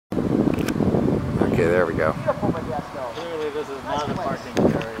Okay, there we go. Clearly this is not a parking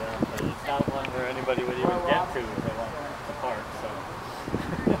area, but it's not one where anybody would even get to if they wanted to park, so.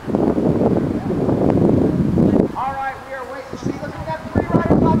 Alright, we are waiting to see. Look, we've got 3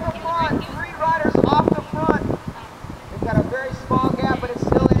 riders off the front. 3 riders off the front. We've got a very small gap, but it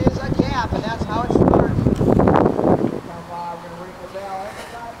still is a gap, and that's how it starts.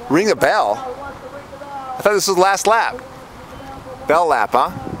 Ring the bell? I thought this was the last lap. Bell lap, huh?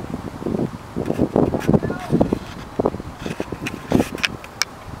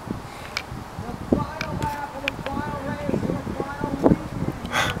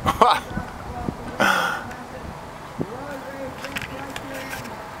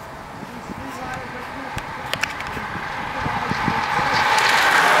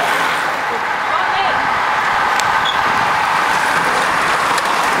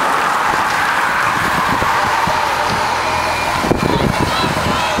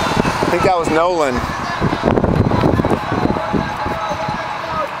 I think that was Nolan.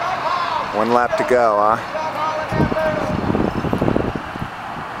 1 lap to go, huh?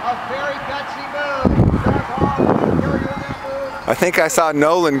 I think I saw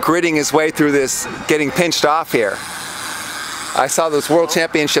Nolan gritting his way through this, getting pinched off here. I saw those World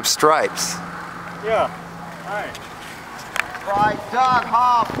Championship stripes. Yeah, alright. By Doug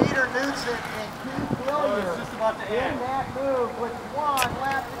Hall, Peter Knudsen, and Keith Hillier It's just about to end. in that move with 1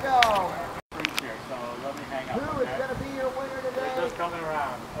 lap to go. Here, so let me hang up. Who is going to be your winner today? They're just coming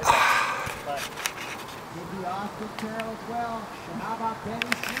around. Okay. Could be Austin Carroll as well. And how about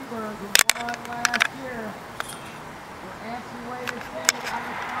Benny Seaberg, who won last year? For Nancy Wader State on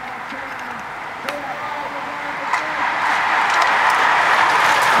the final turn. They are all the way to the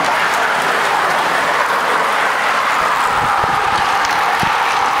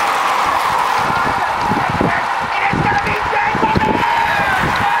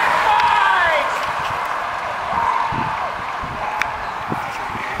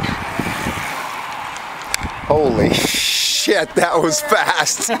Holy shit, that was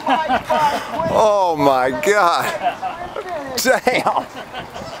fast. Oh my God. Damn.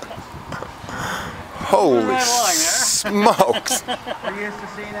 Holy smokes. We're used to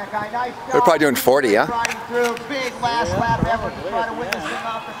seeing that guy. Nice job. They're probably doing 40, huh? Riding through, big last lap effort to try to win this thing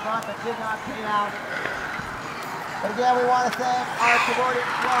off the front, but did not pay out. But again, we want to thank our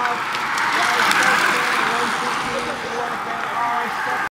Cavordian Club, racing team. We want to thank our